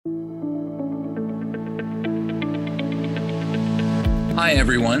Hi,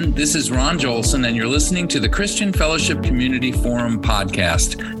 everyone. This is Ron Joelson, and you're listening to the Christian Fellowship Community Forum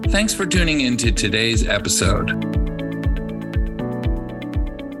podcast. Thanks for tuning into today's episode.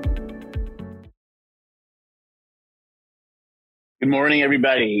 Good morning,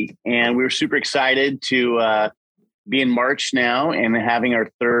 everybody. And we're super excited to be in March now and having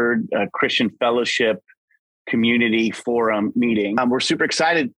our third Christian Fellowship Community Forum meeting. We're super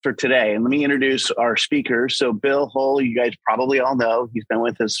excited for today. And let me introduce our speakers. So Bill Hull, you guys probably all know, he's been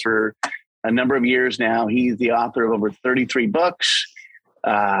with us for a number of years now. He's the author of over 33 books,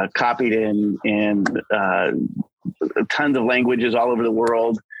 copied in tons of languages all over the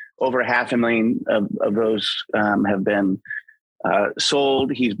world. Over 500,000 of those have been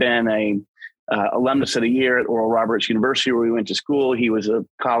sold. He's been a alumnus of the year at Oral Roberts University, where we went to school. He was a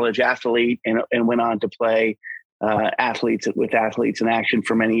college athlete and went on to play athletes in action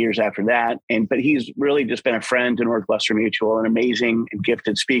for many years after that. But he's really just been a friend to Northwestern Mutual, an amazing and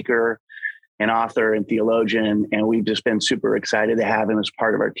gifted speaker, an author and theologian. And we've just been super excited to have him as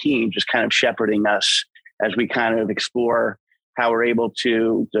part of our team, just kind of shepherding us as we kind of explore how we're able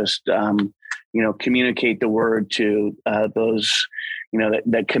to just, communicate the word to those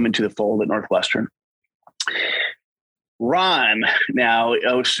that come into the fold at Northwestern. Ron, now,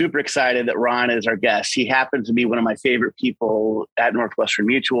 I was super excited that Ron is our guest. He happens to be one of my favorite people at Northwestern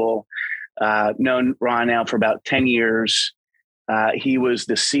Mutual. Known Ron now for about 10 years. He was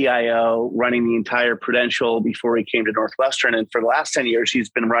the CIO running the entire Prudential before he came to Northwestern. And for the last 10 years, he's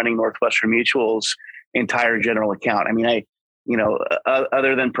been running Northwestern Mutual's entire general account. I mean,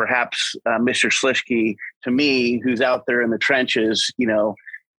 other than perhaps Mr. Slishke, to me, who's out there in the trenches,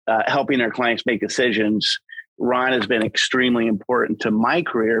 helping their clients make decisions, Ron has been extremely important to my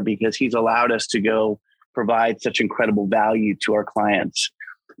career because he's allowed us to go provide such incredible value to our clients.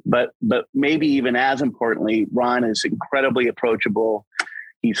 But maybe even as importantly, Ron is incredibly approachable.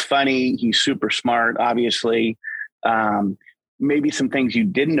 He's funny. He's super smart, obviously. Maybe some things you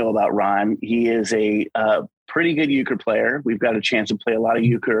didn't know about Ron. He is a pretty good euchre player. We've got a chance to play a lot of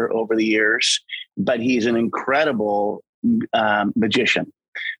euchre over the years, but he's an incredible magician.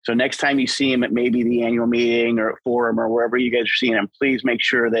 So next time you see him at maybe the annual meeting or forum or wherever you guys are seeing him, please make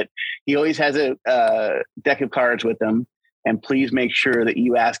sure that he always has a deck of cards with him. And please make sure that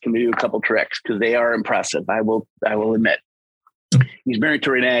you ask him to do a couple tricks because they are impressive. I will admit. He's married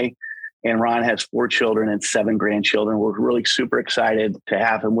to Renee, and Ron has 4 children and 7 grandchildren. We're really super excited to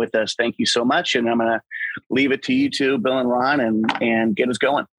have him with us. Thank you so much. And I'm going to leave it to you two, Bill and Ron, and get us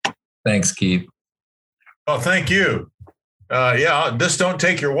going. Thanks, Keith. Oh, thank you. Just don't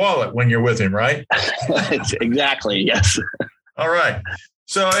take your wallet when you're with him, right? Exactly. Yes. All right.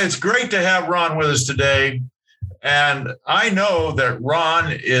 So it's great to have Ron with us today. And I know that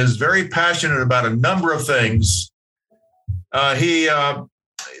Ron is very passionate about a number of things. He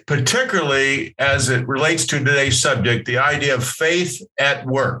particularly as it relates to today's subject, the idea of faith at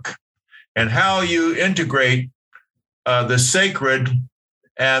work and how you integrate the sacred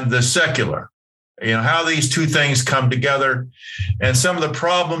and the secular, how these two things come together and some of the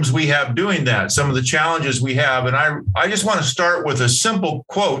problems we have doing that, some of the challenges we have. And I just want to start with a simple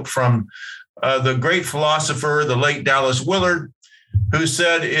quote from the great philosopher, the late Dallas Willard, who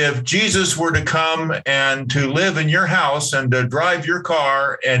said, if Jesus were to come and to live in your house and to drive your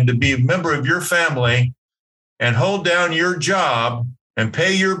car and to be a member of your family and hold down your job and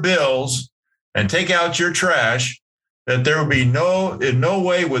pay your bills and take out your trash, that there would be in no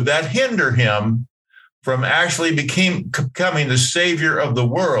way would that hinder him from actually becoming the savior of the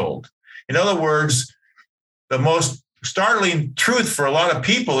world. In other words, the most startling truth for a lot of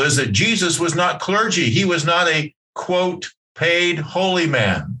people is that Jesus was not clergy. He was not a, quote, paid holy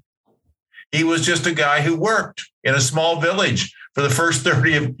man. He was just a guy who worked in a small village for the first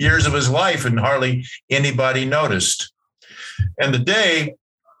 30 years of his life, and hardly anybody noticed. And today,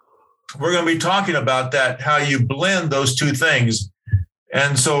 we're going to be talking about that, how you blend those two things.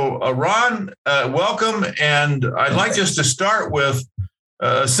 And so, Ron, welcome. And I'd like just to start with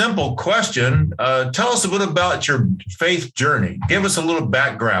a simple question. Tell us a bit about your faith journey. Give us a little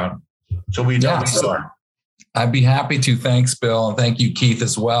background so we know who you are. I'd be happy to. Thanks, Bill. And thank you, Keith,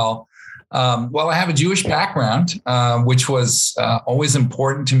 as well. I have a Jewish background, which was always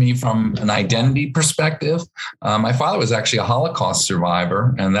important to me from an identity perspective. My father was actually a Holocaust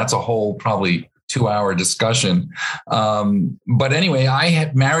survivor, and that's a whole probably 2-hour discussion. But anyway, I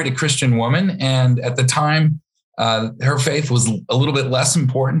had married a Christian woman, and at the time, her faith was a little bit less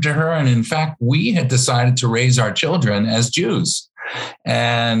important to her. And in fact, we had decided to raise our children as Jews.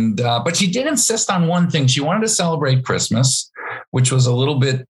 But she did insist on one thing. She wanted to celebrate Christmas, which was a little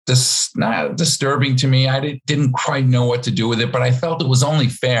bit not disturbing to me. I didn't quite know what to do with it, but I felt it was only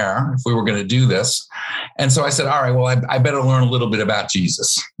fair if we were going to do this. And so I said, all right, well, I better learn a little bit about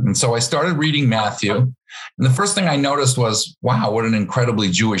Jesus. And so I started reading Matthew. And the first thing I noticed was, wow, what an incredibly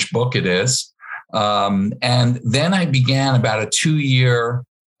Jewish book it is. And then I began about a 2-year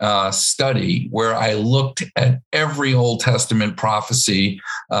study where I looked at every Old Testament prophecy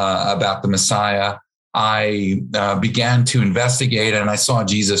about the Messiah. I began to investigate, and I saw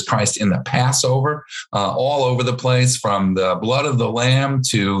Jesus Christ in the Passover all over the place, from the blood of the lamb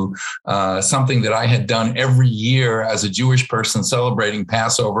to something that I had done every year as a Jewish person celebrating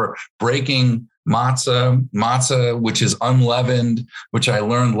Passover, breaking matzah, which is unleavened, which I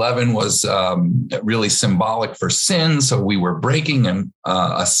learned leaven was really symbolic for sin. So we were breaking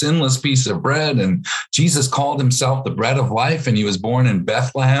a sinless piece of bread, and Jesus called himself the bread of life, and he was born in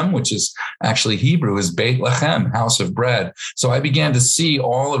Bethlehem, which is actually Hebrew, is Beit Lechem, house of bread. So I began to see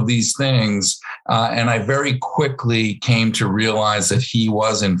all of these things, and I very quickly came to realize that he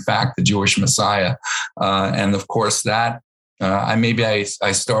was, in fact, the Jewish Messiah. And of course, that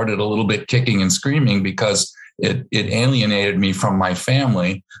I started a little bit kicking and screaming because it alienated me from my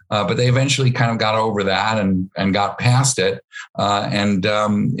family, but they eventually kind of got over that and got past it. And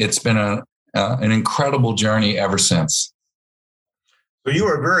it's been an incredible journey ever since. So you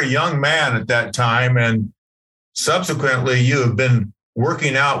were a very young man at that time, and subsequently you have been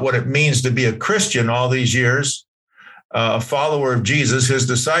working out what it means to be a Christian all these years, a follower of Jesus, his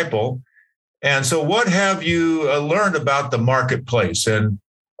disciple. And so what have you learned about the marketplace and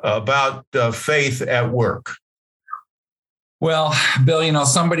about faith at work? Well, Bill,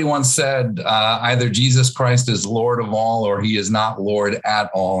 somebody once said either Jesus Christ is Lord of all or he is not Lord at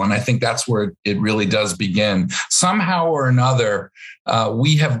all. And I think that's where it really does begin. Somehow or another,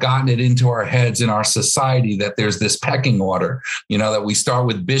 we have gotten it into our heads in our society that there's this pecking order, that we start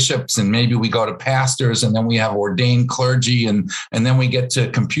with bishops and maybe we go to pastors and then we have ordained clergy and then we get to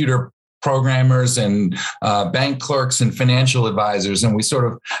computer programmers and bank clerks and financial advisors. And we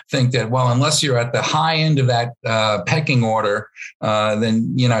sort of think that, well, unless you're at the high end of that pecking order,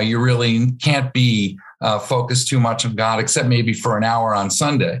 then, you really can't be focused too much on God, except maybe for an hour on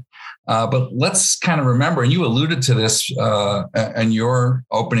Sunday. But let's kind of remember, and you alluded to this in your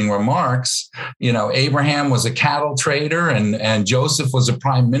opening remarks, Abraham was a cattle trader and Joseph was a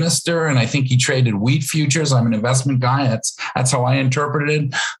prime minister. And I think he traded wheat futures. I'm an investment guy. That's how I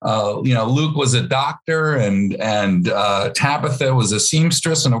interpreted it. Luke was a doctor and Tabitha was a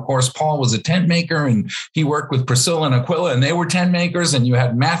seamstress. And of course, Paul was a tent maker and he worked with Priscilla and Aquila and they were tent makers. And you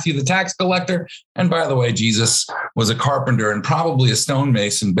had Matthew, the tax collector. And by the way, Jesus was a carpenter and probably a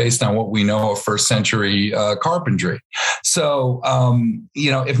stonemason based on what we know of first century carpentry. So,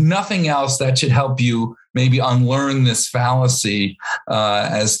 if nothing else, that should help you maybe unlearn this fallacy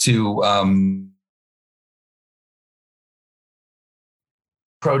as to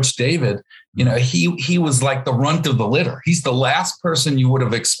approach David. He was like the runt of the litter. He's the last person you would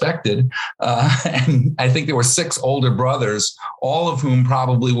have expected. And I think there were 6 older brothers, all of whom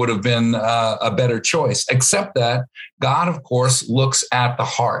probably would have been a better choice, except that God, of course, looks at the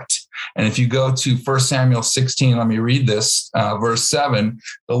heart. And if you go to 1 Samuel 16, let me read this, verse 7,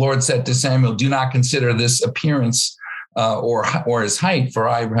 the Lord said to Samuel, do not consider this appearance or his height, for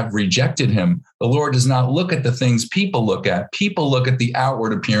I have rejected him. The Lord does not look at the things people look at. People look at the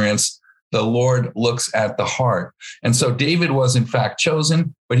outward appearance. The Lord looks at the heart. And so David was in fact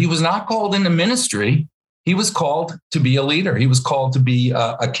chosen, but he was not called into ministry. He was called to be a leader. He was called to be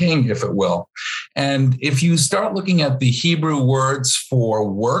a king, if it will. And if you start looking at the Hebrew words for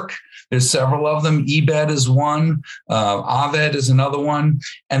work, there's several of them. Ebed is one. Aved is another one.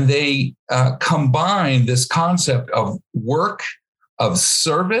 And they combine this concept of work, of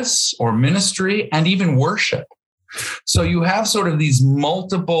service or ministry, and even worship. So you have sort of these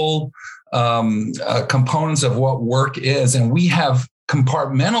multiple components of what work is. And we have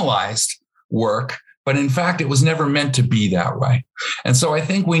compartmentalized work, but in fact, it was never meant to be that way. And so I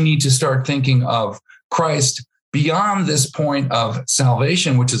think we need to start thinking of Christ beyond this point of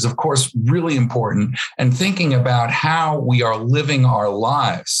salvation, which is, of course, really important, and thinking about how we are living our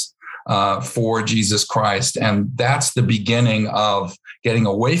lives for Jesus Christ. And that's the beginning of getting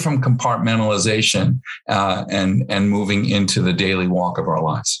away from compartmentalization and moving into the daily walk of our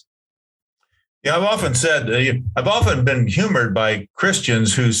lives. Yeah, I've often been humored by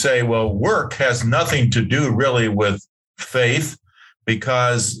Christians who say, well, work has nothing to do really with faith,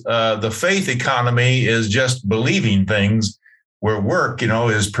 because the faith economy is just believing things, where work,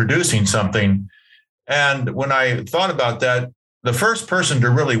 is producing something. And when I thought about that, the first person to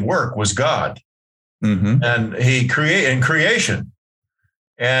really work was God. Mm-hmm. And he created in creation.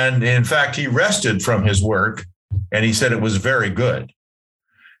 And in fact, he rested from his work and he said it was very good.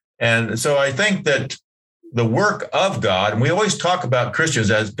 And so I think that the work of God, and we always talk about Christians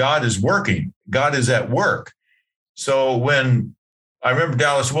as God is working, God is at work. So when I remember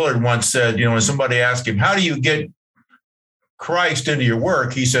Dallas Willard once said, when somebody asked him, how do you get Christ into your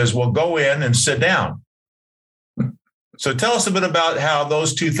work? He says, well, go in and sit down. So tell us a bit about how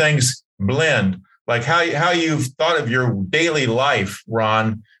those two things blend, like how you've thought of your daily life,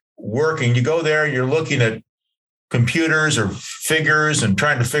 Ron, working. You go there, you're looking at computers or figures and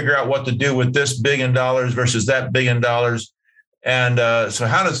trying to figure out what to do with this $1 billion versus that $1 billion. And so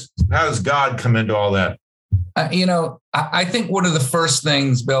how does God come into all that? I think one of the first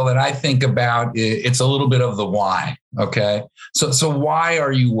things, Bill, that I think about, it's a little bit of the why. Okay. So why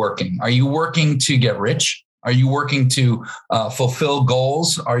are you working? Are you working to get rich? Are you working to fulfill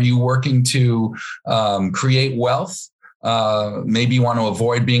goals? Are you working to create wealth? Maybe you want to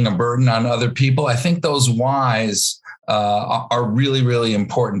avoid being a burden on other people. I think those whys are really, really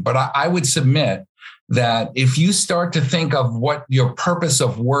important. But I would submit that if you start to think of what your purpose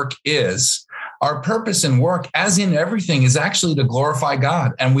of work is, our purpose in work, as in everything, is actually to glorify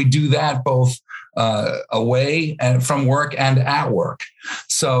God. And we do that both away and from work and at work.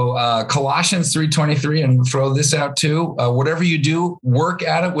 So Colossians 3:23, and we'll throw this out too. Whatever you do, work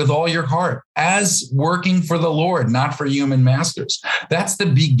at it with all your heart, as working for the Lord, not for human masters. That's the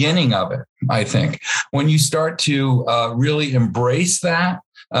beginning of it, I think. When you start to really embrace that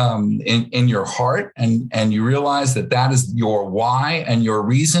in your heart, and you realize that is your why and your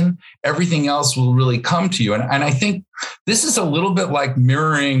reason, everything else will really come to you. And I think this is a little bit like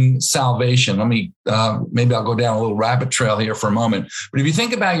mirroring salvation. Let me, maybe I'll go down a little rabbit trail here for a moment. But if you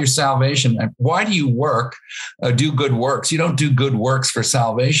think about your salvation, why do you work, do good works? You don't do good works for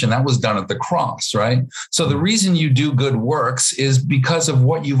salvation. That was done at the cross, right? So the reason you do good works is because of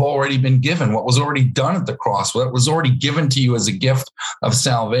what you've already been given, what was already done at the cross, what was already given to you as a gift of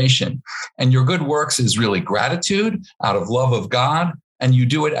salvation. And your good works is really gratitude out of love of God. And you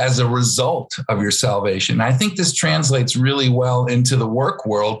do it as a result of your salvation. I think this translates really well into the work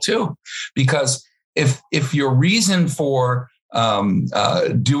world too, because if your reason for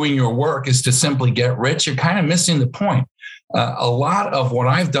doing your work is to simply get rich, you're kind of missing the point. A lot of what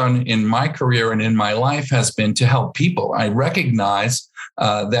I've done in my career and in my life has been to help people. I recognize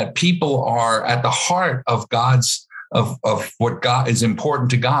that people are at the heart of of what God is important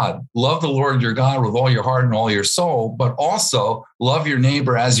to God. Love the Lord your God with all your heart and all your soul, but also love your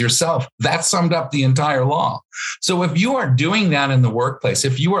neighbor as yourself. That summed up the entire law. So if you are doing that in the workplace,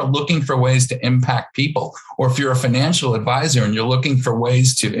 if you are looking for ways to impact people, or if you're a financial advisor and you're looking for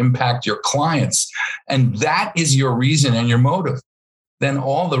ways to impact your clients, and that is your reason and your motive, then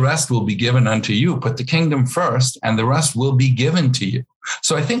all the rest will be given unto you. Put the kingdom first, and the rest will be given to you.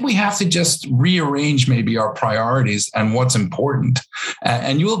 So I think we have to just rearrange maybe our priorities and what's important.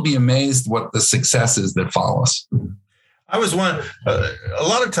 And you will be amazed what the success is that follows. I was a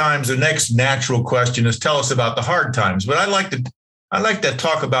lot of times the next natural question is tell us about the hard times, but I like to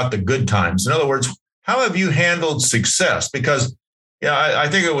talk about the good times. In other words, how have you handled success? Because I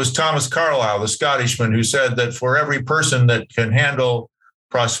think it was Thomas Carlyle, the Scottishman, who said that for every person that can handle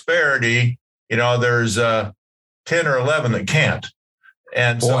prosperity, there's 10 or 11 that can't.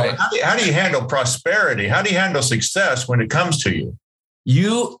 And so how do you handle prosperity? How do you handle success when it comes to you?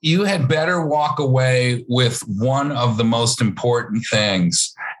 You had better walk away with one of the most important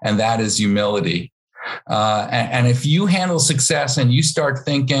things, and that is humility. And if you handle success and you start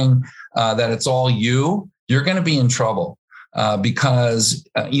thinking that it's all you're going to be in trouble. Because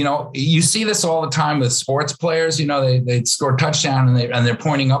you see this all the time with sports players. They score a touchdown and they're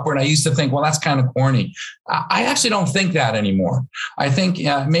pointing upward. I used to think, well, that's kind of corny. I actually don't think that anymore. I think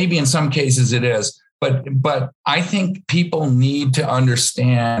maybe in some cases it is, but I think people need to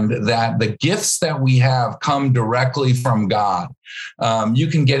understand that the gifts that we have come directly from God. You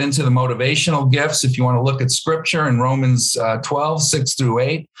can get into the motivational gifts if you want to look at scripture in Romans 12,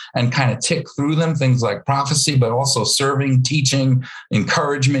 6-8, and kind of tick through them, things like prophecy, but also serving, teaching,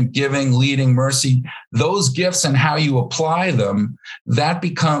 encouragement, giving, leading, mercy. Those gifts and how you apply them, that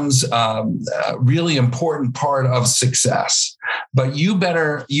becomes a really important part of success. But you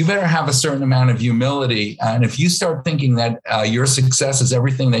better have a certain amount of humility. And if you start thinking that your success is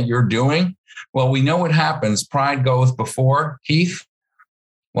everything that you're doing, well, we know what happens. Pride goeth before, Keith.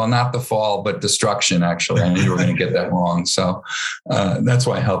 Well, not the fall, but destruction, actually. I knew you were going to get that wrong. So that's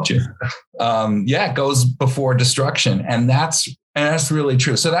why I helped you. It goes before destruction. And that's really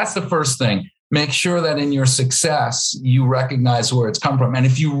true. So that's the first thing. make sure that in your success, you recognize where it's come from. And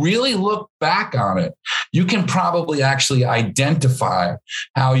if you really look back on it, you can probably actually identify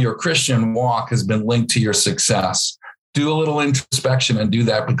how your Christian walk has been linked to your success. Do a little introspection and do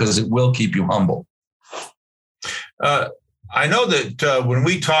that, because it will keep you humble. I know that when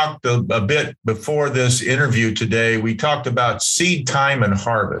we talked a bit before this interview today, we talked about seed time and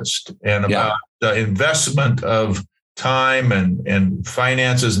harvest, and about the investment of time and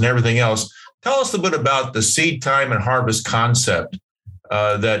finances and everything else. Tell us a bit about the seed time and harvest concept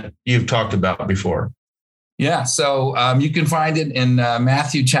that you've talked about before. Yeah, so you can find it in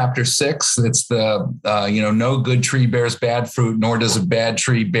Matthew chapter 6. It's the, no good tree bears bad fruit, nor does a bad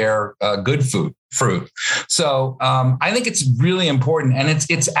tree bear good fruit. So I think it's really important, and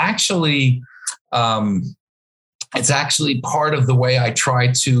it's actually part of the way I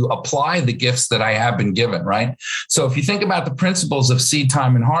try to apply the gifts that I have been given, right? So if you think about the principles of seed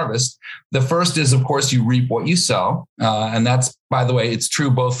time and harvest, the first is, of course, you reap what you sow. And that's, by the way, it's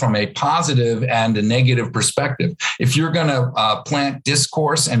true both from a positive and a negative perspective. If you're going to plant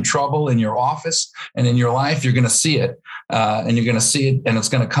discourse and trouble in your office and in your life, you're going to see it. And you're going to see it, and it's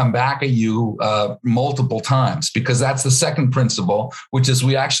going to come back at you multiple times, because that's the second principle, which is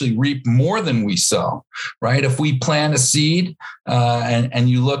we actually reap more than we sow, right? If we plant a seed and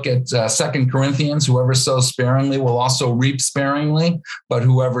you look at 2 Corinthians, whoever sows sparingly will also reap sparingly, but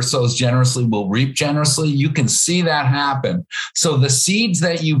whoever sows generously will reap generously. You can see that happen. So the seeds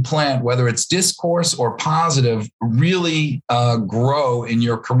that you plant, whether it's discourse or positive, really grow in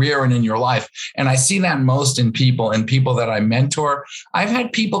your career and in your life. And I see that most in people that I mentor. I've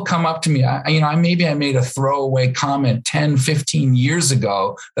had people come up to me, maybe I made a throwaway comment 10, 15 years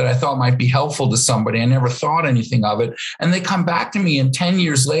ago that I thought might be helpful to somebody. I never thought anything of it. And they come back to me 10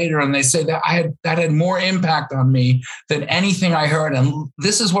 years later and they say that had more impact on me than anything I heard. And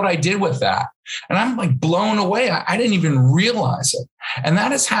this is what I did with that. And I'm like blown away. I didn't even realize it. And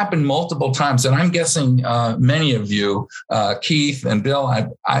that has happened multiple times. And I'm guessing many of you, Keith and Bill,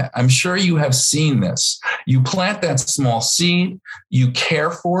 I'm sure you have seen this. You plant that small seed, you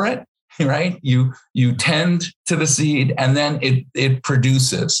care for it, right? You tend to the seed, and then it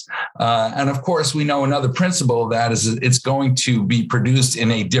produces. And of course, we know another principle of that is it's going to be produced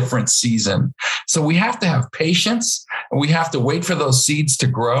in a different season. So we have to have patience, and we have to wait for those seeds to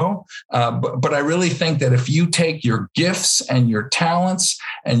grow. But I really think that if you take your gifts and your talents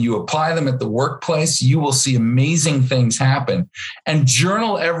and you apply them at the workplace, you will see amazing things happen. And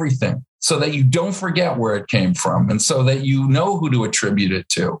journal everything, so that you don't forget where it came from, and so that you know who to attribute it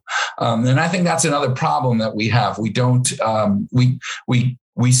to. And I think that's another problem that we have. We don't,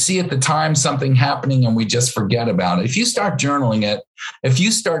 we see at the time something happening and we just forget about it. If you start journaling it, if you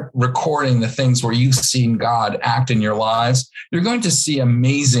start recording the things where you've seen God act in your lives, you're going to see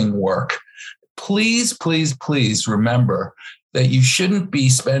amazing work. Please, please, please remember that you shouldn't be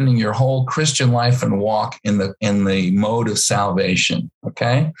spending your whole Christian life and walk in the mode of salvation,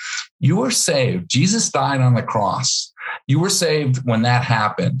 okay? You were saved. Jesus died on the cross. You were saved when that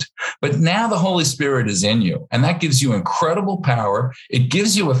happened. But now the Holy Spirit is in you, and that gives you incredible power. It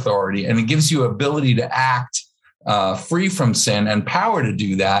gives you authority, and it gives you ability to act free from sin and power to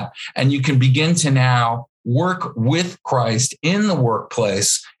do that. And you can begin to now work with Christ in the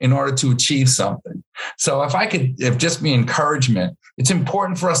workplace in order to achieve something. So if just be encouragement, it's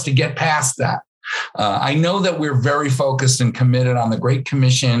important for us to get past that. I know that we're very focused and committed on the Great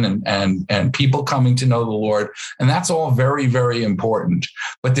Commission and people coming to know the Lord. And that's all very, very important.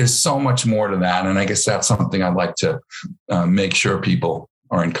 But there's so much more to that. And I guess that's something I'd like to make sure people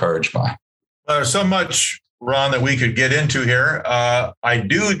are encouraged by. There's so much, Ron, that we could get into here. I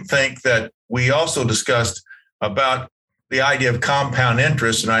do think that we also discussed about the idea of compound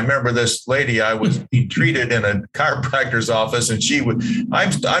interest. And I remember this lady, I was being treated in a chiropractor's office, and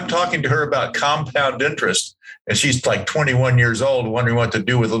I'm talking to her about compound interest. And she's like 21 years old, wondering what to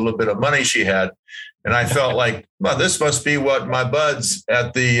do with a little bit of money she had. And I felt like, well, this must be what my buds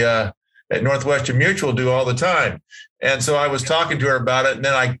at Northwestern Mutual do all the time. And so I was talking to her about it, and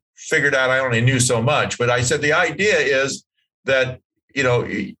then I figured out I only knew so much. But I said, the idea is that,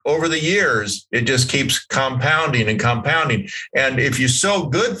 over the years, it just keeps compounding and compounding. And if you sow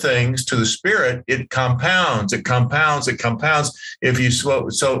good things to the Spirit, it compounds, it compounds, it compounds. If you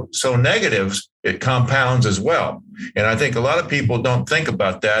sow negatives, it compounds as well. And I think a lot of people don't think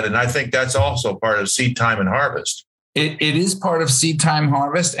about that. And I think that's also part of seed time and harvest. It is part of seed time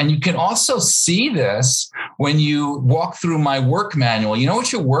harvest. And you can also see this when you walk through my work manual. You know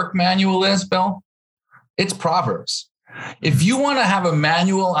what your work manual is, Bill? It's Proverbs. If you want to have a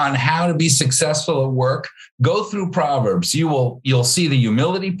manual on how to be successful at work, go through Proverbs. You'll see the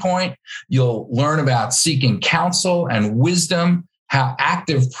humility point. You'll learn about seeking counsel and wisdom, how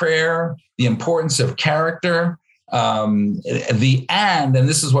active prayer, the importance of character, and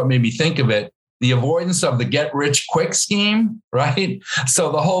this is what made me think of it, the avoidance of the get rich quick scheme, right?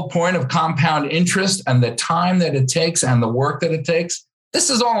 So the whole point of compound interest and the time that it takes and the work that it takes, this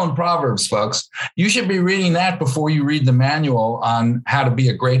is all in Proverbs, folks. You should be reading that before you read the manual on how to be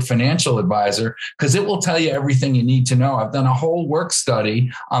a great financial advisor, because it will tell you everything you need to know. I've done a whole work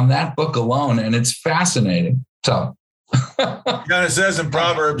study on that book alone, and it's fascinating. So, it says in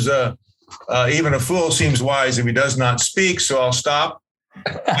Proverbs, even a fool seems wise if he does not speak. So I'll stop.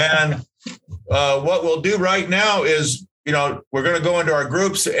 And what we'll do right now is, we're going to go into our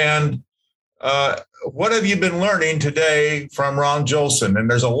groups and what have you been learning today from Ron Joelson? And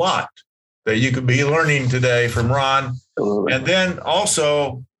there's a lot that you could be learning today from Ron. And then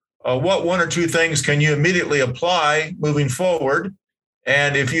also, what one or two things can you immediately apply moving forward?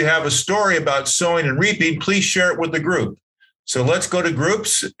 And if you have a story about sowing and reaping, please share it with the group. So let's go to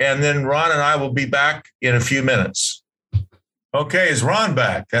groups, and then Ron and I will be back in a few minutes. Okay, is Ron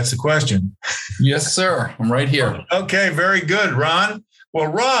back? That's the question. Yes, sir. I'm right here. Okay, very good, Ron. Well,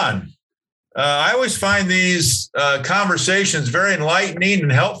 Ron, I always find these conversations very enlightening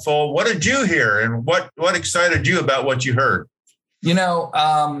and helpful. What did you hear, and what excited you about what you heard?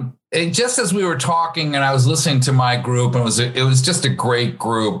 Just as we were talking and I was listening to my group, and it was just a great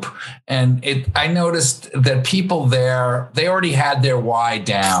group. And I noticed that people there, they already had their why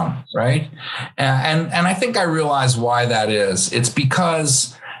down, right? And I think I realized why that is. It's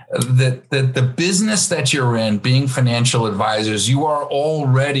because the business that you're in, being financial advisors, you are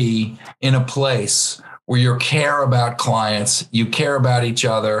already in a place where you care about clients, you care about each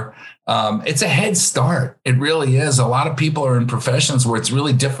other. It's a head start. It really is. A lot of people are in professions where it's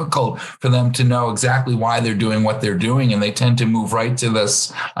really difficult for them to know exactly why they're doing what they're doing. And they tend to move right to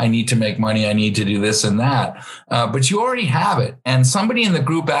this, I need to make money, I need to do this and that. But you already have it. And somebody in the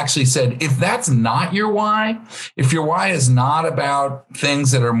group actually said, if that's not your why, if your why is not about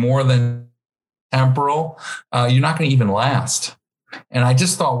things that are more than temporal, you're not going to even last. And I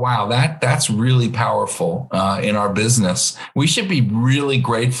just thought, wow, that's really powerful in our business. We should be really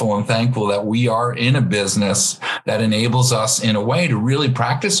grateful and thankful that we are in a business that enables us in a way to really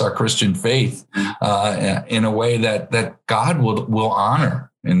practice our Christian faith in a way that God will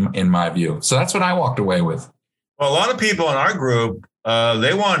honor, in my view. So that's what I walked away with. Well, a lot of people in our group,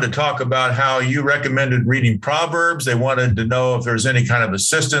 they wanted to talk about how you recommended reading Proverbs. They wanted to know if there's any kind of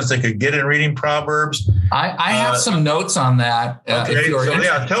assistance they could get in reading Proverbs. I have some notes on that. Okay, so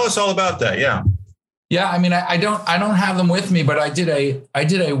tell us all about that. Yeah. Yeah, I mean, I don't have them with me, but I did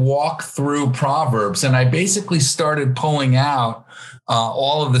a walk through Proverbs, and I basically started pulling out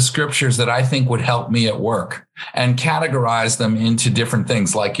all of the scriptures that I think would help me at work and categorize them into different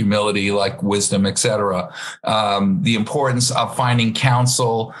things like humility, like wisdom, et cetera. The importance of finding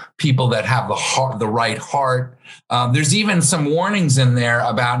counsel, people that have the right heart. There's even some warnings in there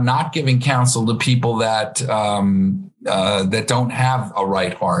about not giving counsel to people that don't have a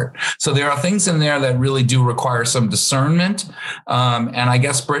right heart. So there are things in there that really do require some discernment. And I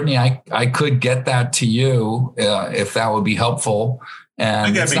guess, Brittany, I could get that to you if that would be helpful.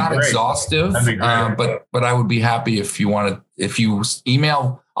 And it's not exhaustive, but I would be happy if you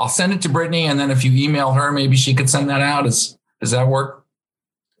email, I'll send it to Brittany. And then if you email her, maybe she could send that out. Does that work?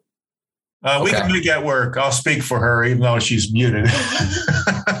 We can make that work. I'll speak for her, even though she's muted.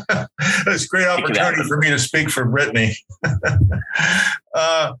 It's a great opportunity for me to speak for Brittany.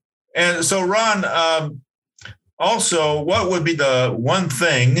 And so, Ron, also, what would be the one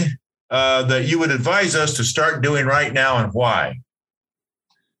thing that you would advise us to start doing right now, and why?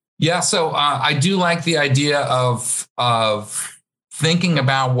 Yeah, so I do like the idea of thinking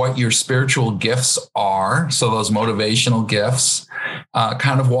about what your spiritual gifts are. So those motivational gifts,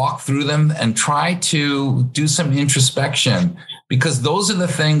 kind of walk through them and try to do some introspection, because those are the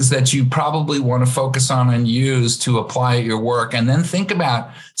things that you probably want to focus on and use to apply at your work. And then think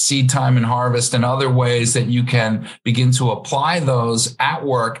about seed time and harvest and other ways that you can begin to apply those at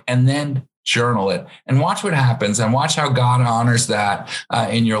work, and then journal it and watch what happens and watch how God honors that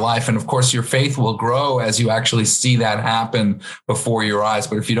in your life. And of course, your faith will grow as you actually see that happen before your eyes.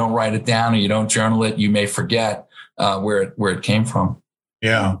 But if you don't write it down or you don't journal it, you may forget where it came from.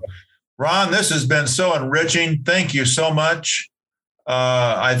 Yeah. Ron, this has been so enriching. Thank you so much.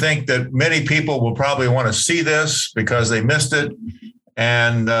 I think that many people will probably want to see this because they missed it.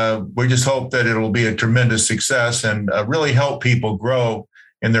 And we just hope that it'll be a tremendous success and really help people grow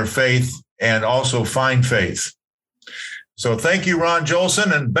in their faith and also find faith. So thank you, Ron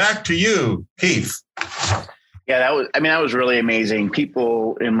Joelson, and back to you, Keith. Yeah, that was really amazing.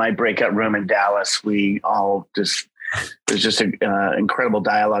 People in my breakout room in Dallas, it was just an incredible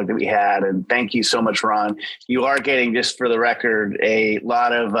dialogue that we had. And thank you so much, Ron. You are getting, just for the record, a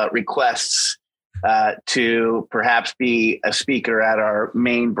lot of requests to perhaps be a speaker at our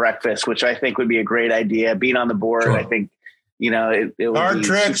main breakfast, which I think would be a great idea. Being on the board, sure. I think, it would card be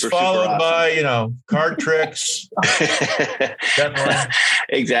tricks super, followed super awesome. by, card tricks.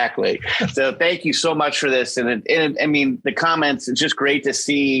 Exactly. So thank you so much for this. And I mean, the comments, it's just great to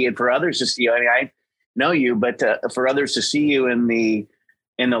see, and for others to see you. I mean, I know you, but for others to see you in the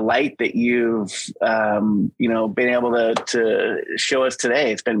light that you've, been able to show us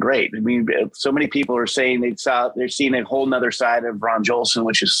today. It's been great. I mean, so many people are saying they're seeing a whole nother side of Ron Joelson,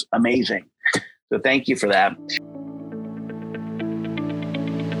 which is amazing. So thank you for that.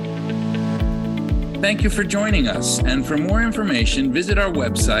 Thank you for joining us. And for more information, visit our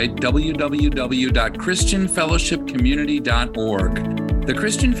website, www.christianfellowshipcommunity.org. The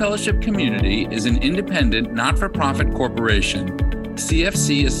Christian Fellowship Community is an independent, not-for-profit corporation.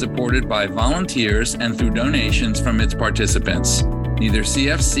 CFC is supported by volunteers and through donations from its participants. Neither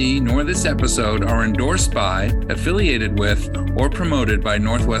CFC nor this episode are endorsed by, affiliated with, or promoted by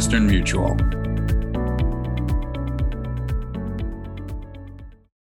Northwestern Mutual.